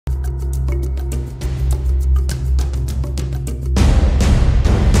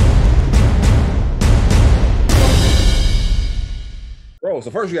So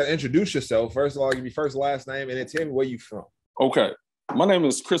first you got to introduce yourself. First of all, give me first, last name, and then tell me where you from. Okay. My name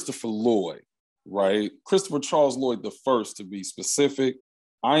is Christopher Lloyd, right? Christopher Charles Lloyd the first, to be specific.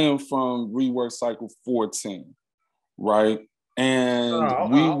 I am from Rework Cycle 14, right? And I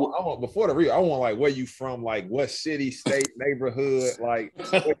want before the read, I want like where you from, like what city, state, neighborhood, like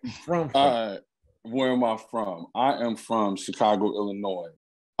where you from? Where am I from? I am from Chicago, Illinois.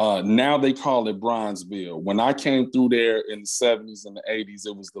 Now they call it Bronzeville. When I came through there in the 70s and the 80s,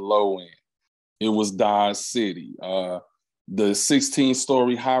 it was the low end. It was Dodge City. The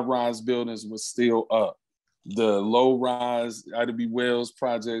 16-story high-rise buildings was still up. The low-rise Ida B. Wells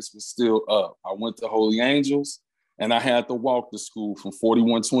projects was still up. I went to Holy Angels, and I had to walk to school from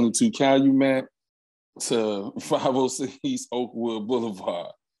 4122 Calumet to 506 East Oakwood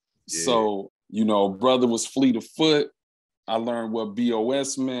Boulevard. Yeah. So, brother was fleet of foot. I learned what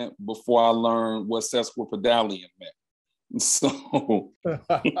BOS meant before I learned what sesquipedalian meant. So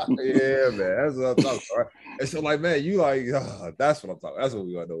yeah, man, that's what I'm talking about. Right? And so, like, man, you like, that's what I'm talking. That's what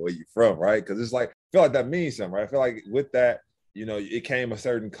we want to know where you from, right? Because it's like, I feel like that means something, right? I feel like with that, it came a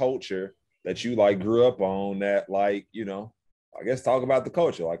certain culture that you like grew up on. That, like, I guess talk about the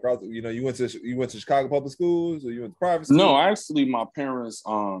culture. Like, you went to Chicago public schools, or you went to private school? No, actually, my parents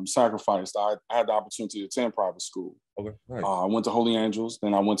sacrificed. I had the opportunity to attend private school. Okay, nice. I went to Holy Angels,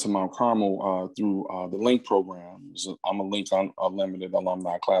 then I went to Mount Carmel through the Link program. So I'm a Link Unlimited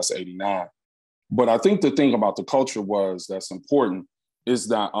alumni, class '89. But I think the thing about the culture that's important is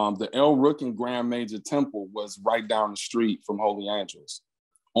that the El Rookin Grand Major Temple was right down the street from Holy Angels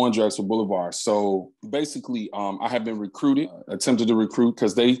on Drexel Boulevard. So basically, I have been recruited, attempted to recruit,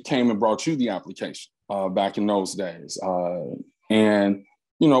 because they came and brought you the application back in those days. And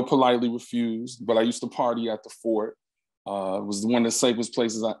politely refused. But I used to party at the fort. It was one of the safest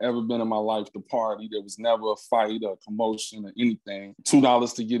places I've ever been in my life to party. There was never a fight or commotion or anything.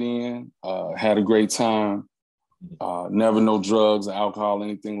 $2 to get in, had a great time. Never no drugs or alcohol,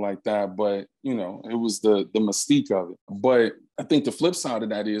 anything like that. But, it was the mystique of it. But I think the flip side of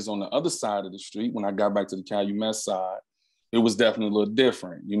that is on the other side of the street, when I got back to the Calumet side, it was definitely a little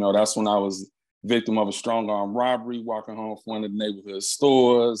different. That's when I was victim of a strong arm robbery, walking home from one of the neighborhood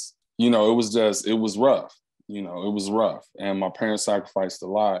stores. It was rough. It was rough. And my parents sacrificed a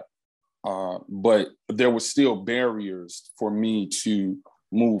lot. But there were still barriers for me to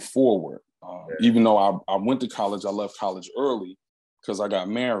move forward. Even though I went to college, I left college early because I got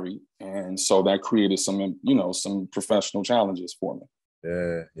married. And so that created some professional challenges for me.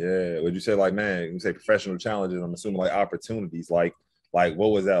 Yeah. Would you say, like, man, you say professional challenges, I'm assuming like opportunities, like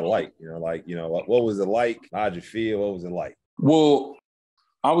what was that like? What was it like? How'd you feel? What was it like? Well,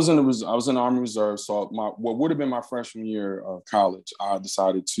 I was in the Army Reserve. So what would have been my freshman year of college, I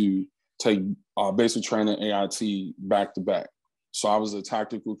decided to take basic training AIT back to back. So I was a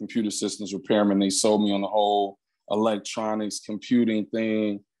tactical computer systems repairman. They sold me on the whole electronics computing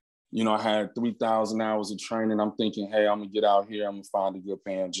thing. I had 3,000 hours of training. I'm thinking, hey, I'm gonna get out here. I'm gonna find a good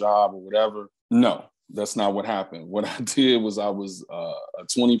paying job or whatever. No, that's not what happened. What I did was I was a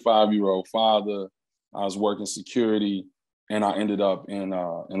 25-year-old father. I was working security, and I ended up in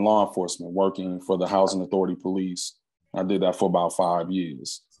law enforcement, working for the Housing Authority Police. I did that for about 5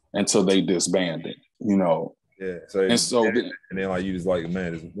 years until they disbanded. Yeah. So then like you just like,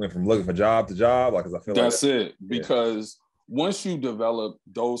 man, just went from looking for job to job, like, 'cause I feel that's it. Because once you develop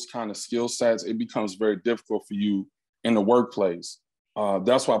those kind of skill sets, it becomes very difficult for you in the workplace.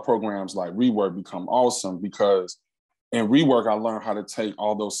 That's why programs like Rework become awesome, because in Rework, I learned how to take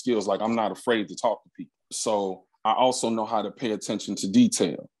all those skills. Like, I'm not afraid to talk to people. So I also know how to pay attention to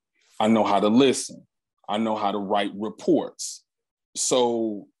detail. I know how to listen. I know how to write reports.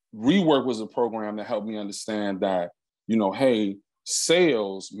 So Rework was a program that helped me understand that, hey,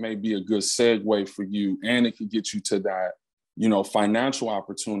 sales may be a good segue for you, and it could get you to that, financial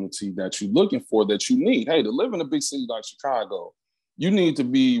opportunity that you're looking for, that you need. Hey, to live in a big city like Chicago, you need to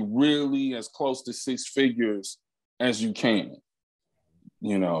be really as close to six figures as you can,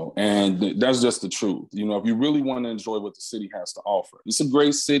 and that's just the truth. If you really want to enjoy what the city has to offer, it's a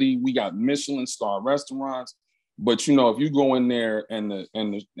great city. We got Michelin star restaurants. But, if you go in there and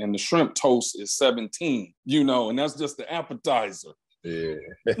the shrimp toast is 17, and that's just the appetizer. Yeah.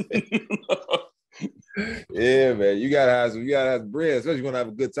 Yeah, man. You gotta have bread, especially when you have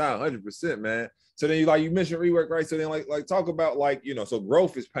a good time, 100%, man. So then you mentioned Rework, right? So then like talk about so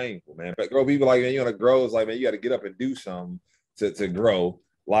growth is painful, man. But grow, people like, man, you want to grow, it's like, man, you got to get up and do something to grow.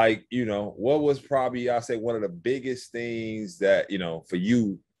 Like, what was probably, I say, one of the biggest things that, for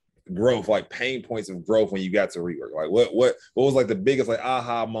you, growth, like pain points of growth when you got to Rework? Like what was like the biggest like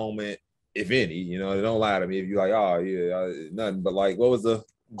aha moment if any? You know, don't lie to me if you're like, oh yeah, nothing. But like, what was the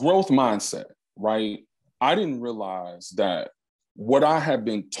growth mindset, right? I didn't realize that what I had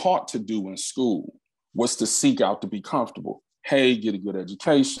been taught to do in school was to seek out to be comfortable. Hey, get a good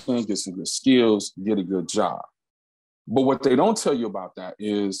education, get some good skills, get a good job. But what they don't tell you about that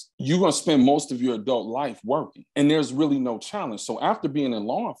is you're going to spend most of your adult life working, and there's really no challenge. So after being in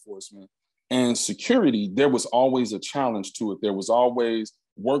law enforcement and security, there was always a challenge to it. There was always,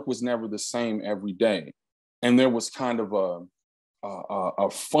 work was never the same every day. And there was kind of a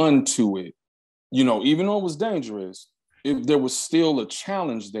fun to it. You know, even though it was dangerous, there was still a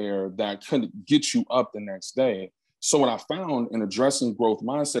challenge there that could get you up the next day. So what I found in addressing growth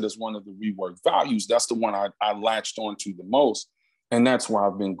mindset as one of the rework values, that's the one I latched onto the most. And that's where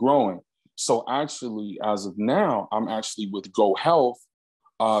I've been growing. So actually, as of now, I'm actually with Go Health.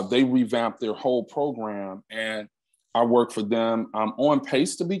 They revamped their whole program and I work for them. I'm on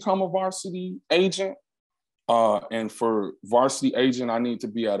pace to become a varsity agent. And for varsity agent, I need to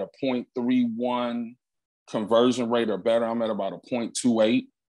be at a 0.31 conversion rate or better. I'm at about a 0.28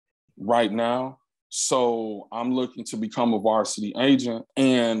 right now. So I'm looking to become a varsity agent.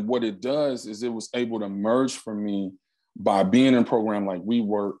 And what it does is it was able to merge for me by being in a program like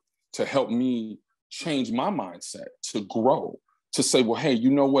WeWork to help me change my mindset, to grow, to say, well, hey, you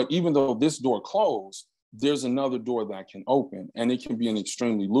know what? Even though this door closed, there's another door that can open, and it can be an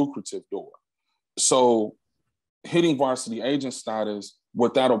extremely lucrative door. So hitting varsity agent status,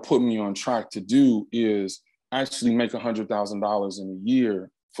 what that'll put me on track to do is actually make $100,000 in a year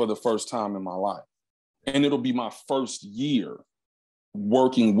for the first time in my life. And it'll be my first year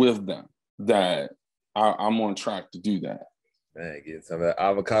working with them that I'm on track to do that. Man, get some of that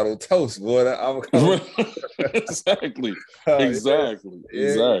avocado toast, boy. That avocado. Exactly. Exactly.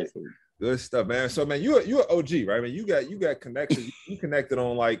 Exactly. Good stuff, man. So, man, you're an OG, right? I mean, you got connections. You connected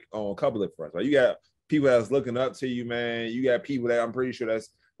on a couple of fronts, right? You got people that's looking up to you, man. You got people that I'm pretty sure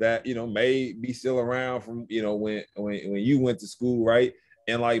that may be still around from when you went to school, right?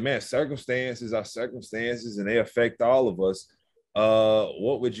 And like, man, circumstances are circumstances, and they affect all of us.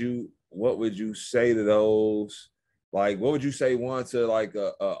 What would you say to those? Like, what would you say to like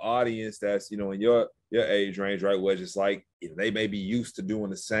a audience that's in your age range, right? Where it's just like they may be used to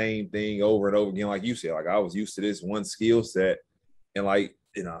doing the same thing over and over again, like you said. Like I was used to this one skill set, and like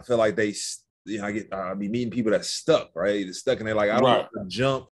I feel like I be meeting people that stuck, right? They're stuck, and they're like, I don't want to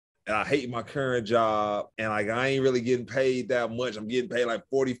jump. And I hate my current job, and like I ain't really getting paid that much. I'm getting paid like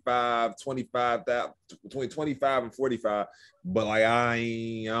 45, 25,000, between 25 and 45. But like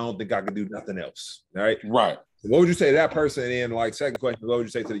I don't think I could do nothing else. Right. Right. So what would you say to that person? And then like second question, what would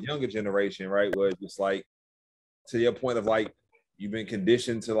you say to the younger generation, right? Where it's just like to your point of like you've been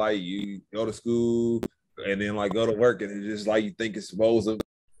conditioned to like you go to school and then like go to work, and it's just like you think it's supposed to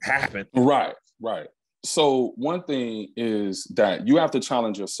happen. Right. So one thing is that you have to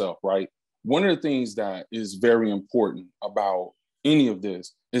challenge yourself, right? One of the things that is very important about any of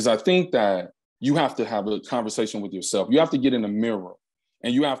this is I think that you have to have a conversation with yourself. You have to get in a mirror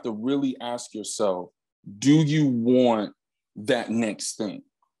and you have to really ask yourself, do you want that next thing?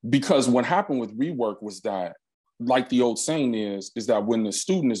 Because what happened with rework was that, like the old saying is that when the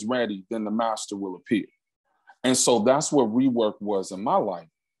student is ready, then the master will appear. And so that's what rework was in my life.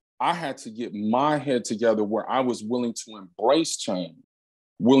 I had to get my head together where I was willing to embrace change,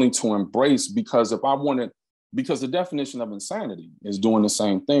 because because the definition of insanity is doing the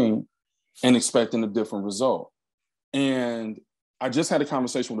same thing and expecting a different result. And I just had a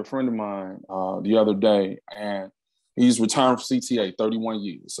conversation with a friend of mine the other day, and he's retiring from CTA, 31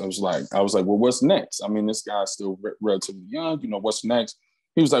 years. I was like, well, what's next? I mean, this guy's still relatively young, what's next?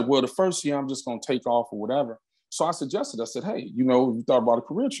 He was like, well, the first year I'm just going to take off or whatever. So I said, hey, you thought about a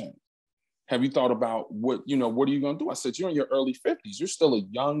career change? Have you thought about what are you going to do? I said, you're in your early 50s. You're still a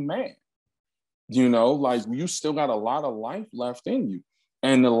young man. Like you still got a lot of life left in you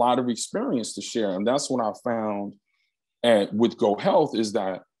and a lot of experience to share. And that's what I found with Go Health is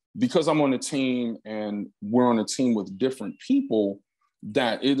that because I'm on a team and we're on a team with different people,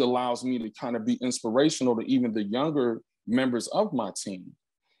 that it allows me to kind of be inspirational to even the younger members of my team.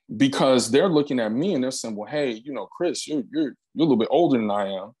 Because they're looking at me and they're saying, well, hey, Chris, you're a little bit older than I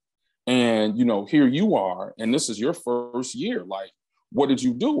am. And, here you are, and this is your first year. Like, what did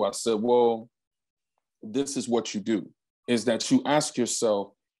you do? I said, well, this is what you do, is that you ask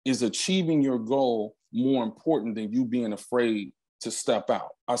yourself, is achieving your goal more important than you being afraid to step out?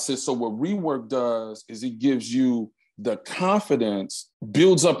 I said, so what rework does is it gives you the confidence,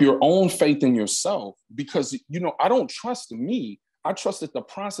 builds up your own faith in yourself, because, I don't trust me. I trusted the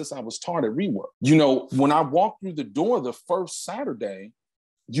process I was taught at rework. When I walked through the door the first Saturday,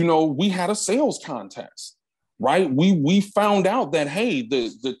 we had a sales contest, right? We found out that, hey,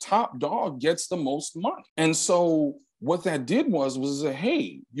 the top dog gets the most money. And so what that did was that,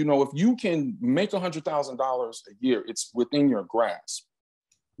 hey, if you can make $100,000 a year, it's within your grasp,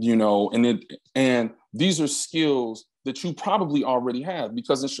 and these are skills that you probably already have,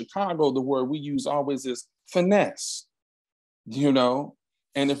 because in Chicago, the word we use always is finesse,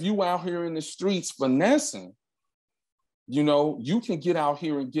 and if you out here in the streets finessing, you can get out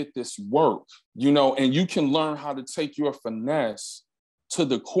here and get this work, and you can learn how to take your finesse to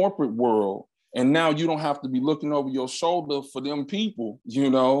the corporate world. And now you don't have to be looking over your shoulder for them people,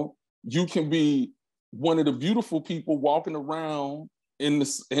 you can be one of the beautiful people walking around in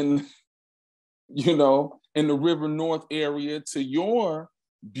the River North area to your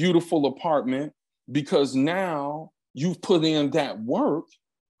beautiful apartment, because now you've put in that work.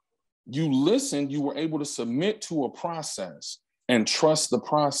 You listened, you were able to submit to a process and trust the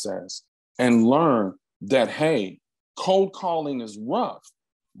process and learn that, hey, cold calling is rough,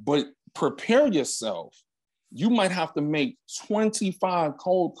 but prepare yourself. You might have to make 25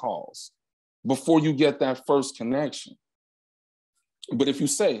 cold calls before you get that first connection. But if you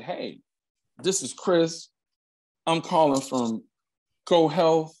say, hey, this is Chris, I'm calling from Go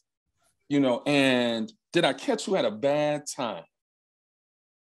Health, and did I catch you at a bad time?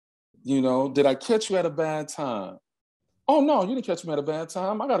 Did I catch you at a bad time? Oh, no, you didn't catch me at a bad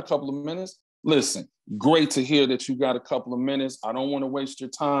time. I got a couple of minutes. Listen, great to hear that you got a couple of minutes. I don't want to waste your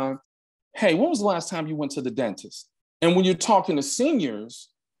time. Hey, when was the last time you went to the dentist? And when you're talking to seniors,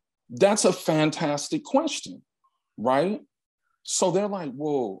 that's a fantastic question, right? So they're like,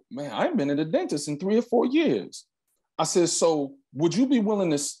 well, man, I haven't been to the dentist in 3 or 4 years. I said, so would you be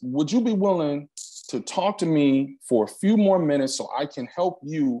willing to talk to me for a few more minutes so I can help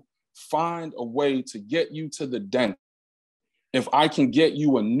you find a way to get you to the dentist? If I can get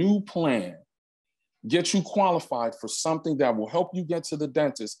you a new plan, get you qualified for something that will help you get to the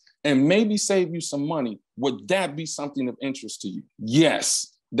dentist and maybe save you some money, would that be something of interest to you?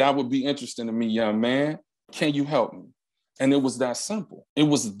 Yes, that would be interesting to me, young man. Can you help me? And it was that simple. It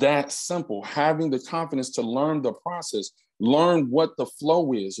was that simple, having the confidence to learn the process, learn what the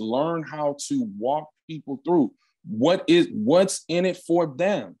flow is, learn how to walk people through what's in it for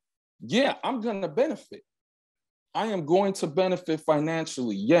them. Yeah, I'm going to benefit. I am going to benefit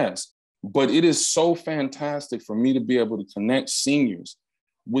financially, yes, but it is so fantastic for me to be able to connect seniors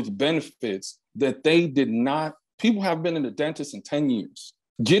with benefits that they did not. People have been in the dentist in 10 years.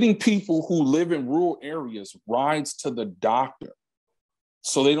 Getting people who live in rural areas rides to the doctor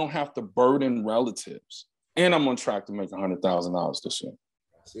so they don't have to burden relatives. And I'm on track to make $100,000 this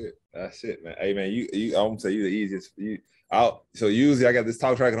year. That's it, man. Hey, man, I'm gonna tell you the easiest. So usually I got this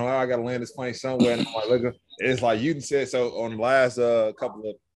talk track and I got to land this plane somewhere. And I'm like, look, it's like you said. So on the last couple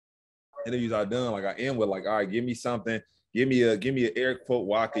of interviews I've done, like I end with like, all right, give me something, give me an air quote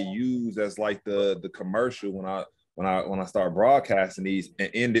where I could use as like the commercial when I start broadcasting these,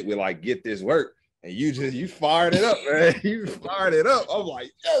 and end it with like, get this work. And you fired it up, man. You fired it up. I'm like,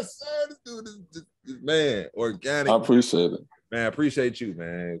 yes, sir. This dude is man, organic. I appreciate it. Man, I appreciate you,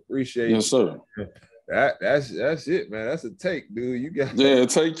 man. Appreciate yes, you. Yes, sir. That's it, man. That's a take, dude. You got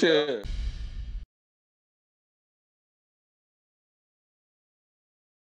take care.